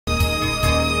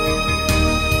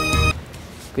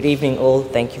Good evening all,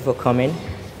 thank you for coming.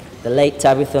 The late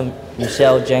Tabitha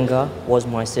Michelle Njenga was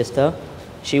my sister.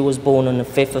 She was born on the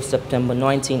 5th of September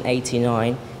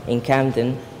 1989 in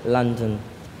Camden, London.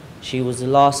 She was the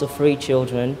last of 3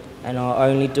 children and our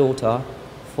only daughter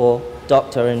for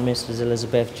Dr. and Mrs.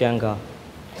 Elizabeth Njenga.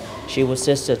 She was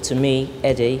sister to me,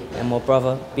 Eddie, and my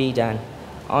brother, Bidan,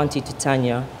 auntie to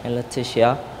Tanya and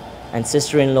Letitia, and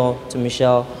sister-in-law to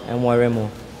Michelle and Waremo.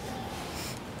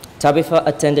 Tabitha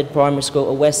attended primary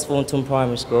school at West Thornton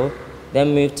Primary School,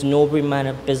 then moved to Norbury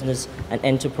Manor Business and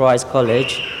Enterprise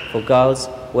College for girls,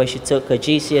 where she took her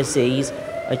GCSEs,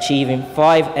 achieving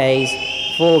 5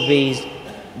 A's, 4 B's,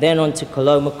 then on to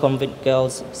Coloma Convent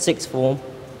Girls' 6th form,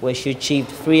 where she achieved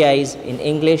 3 A's in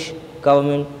English,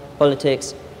 government,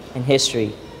 politics, and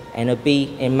history, and a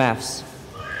B in maths.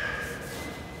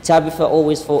 Tabitha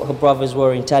always thought her brothers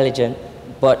were intelligent,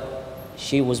 but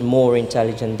she was more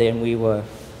intelligent than we were.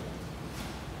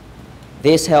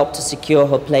 This helped to secure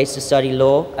her place to study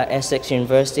law at Essex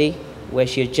University, where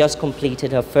she had just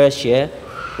completed her first year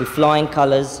with flying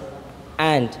colours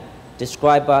and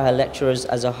described by her lecturers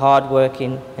as a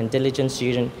hard-working and diligent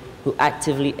student who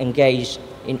actively engaged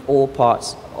in all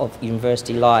parts of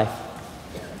university life.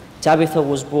 Tabitha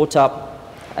was brought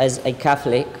up as a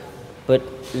Catholic, but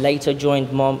later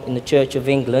joined Mom in the Church of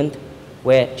England,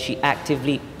 where she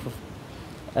actively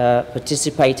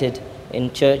participated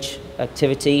in church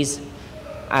activities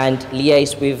and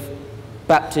liaised with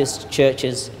Baptist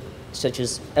churches such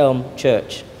as Elm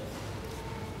Church.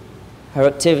 Her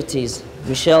activities: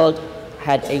 Michelle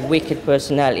had a wicked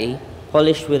personality,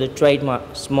 polished with a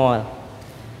trademark smile,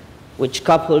 which,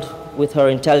 coupled with her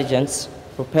intelligence,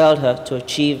 propelled her to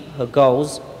achieve her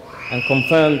goals and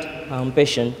confirmed her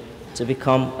ambition to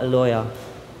become a lawyer.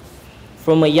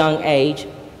 From a young age,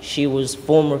 she was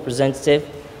form representative,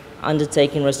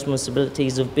 undertaking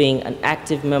responsibilities of being an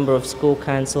active member of school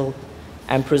council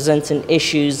and presenting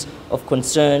issues of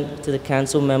concern to the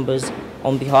council members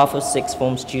on behalf of sixth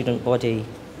form student body.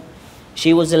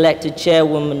 She was elected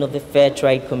chairwoman of the Fair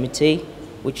Trade Committee,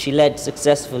 which she led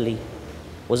successfully.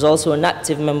 Was also an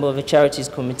active member of the Charities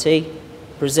Committee,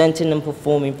 presenting and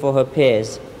performing for her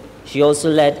peers. She also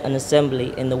led an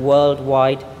assembly in the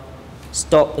worldwide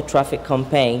Stop the Traffic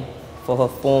campaign for her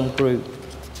form group.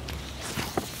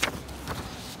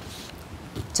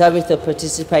 Tabitha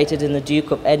participated in the Duke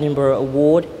of Edinburgh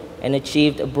Award and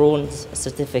achieved a bronze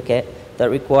certificate that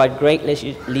required great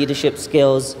leadership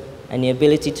skills and the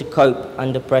ability to cope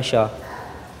under pressure.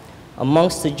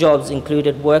 Amongst the jobs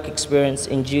included work experience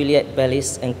in Juliet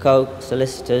Bellis & Co.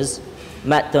 Solicitors,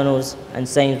 McDonald's and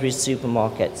Sainsbury's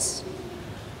supermarkets.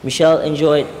 Michelle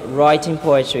enjoyed writing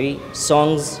poetry,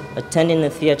 songs, attending the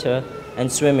theatre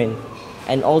and swimming,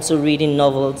 and also reading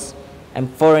novels and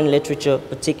foreign literature,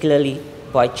 particularly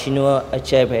by Chinua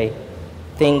Achebe,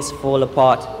 Things Fall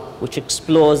Apart, which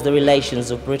explores the relations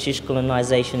of British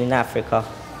colonization in Africa.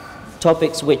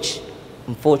 Topics which,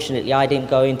 unfortunately, I didn't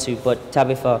go into, but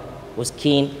Tabitha was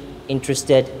keen,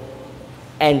 interested,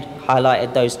 and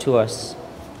highlighted those to us.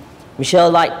 Michelle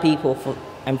liked people,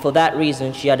 and for that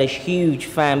reason, she had a huge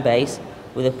fan base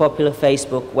with a popular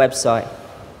Facebook website,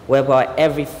 whereby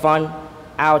every fun,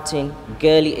 outing,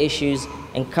 girly issues,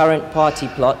 and current party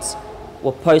plots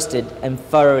were posted and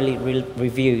thoroughly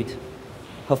reviewed.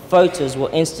 Her photos were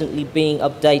instantly being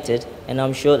updated, and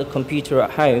I'm sure the computer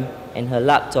at home and her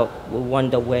laptop will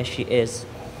wonder where she is.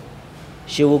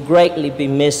 She will greatly be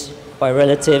missed by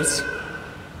relatives,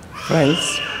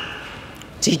 friends,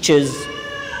 teachers,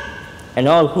 and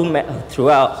all who met her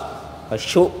throughout her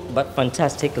short but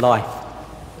fantastic life.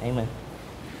 Amen.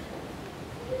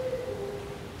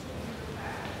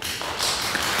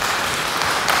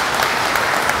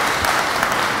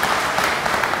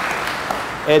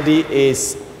 Eddie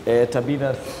is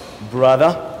Tabitha's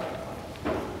brother.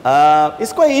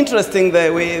 It's quite interesting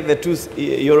the way the two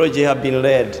eulogy have been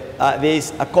led. There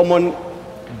is a common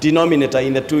denominator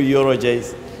in the two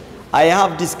eulogies. I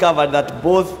have discovered that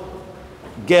both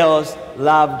girls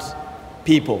loved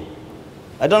people.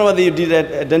 I don't know whether you did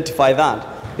identify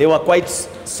that. They were quite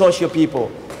social people.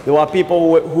 They were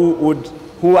people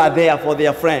who are there for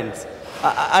their friends.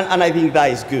 And I think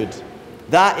that is good.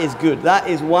 That is good. That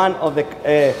is one of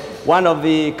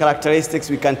the characteristics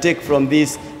we can take from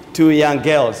these two young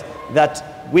girls,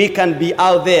 that we can be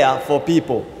out there for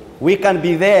people. We can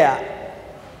be there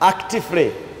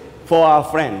actively for our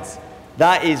friends.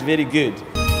 That is very good.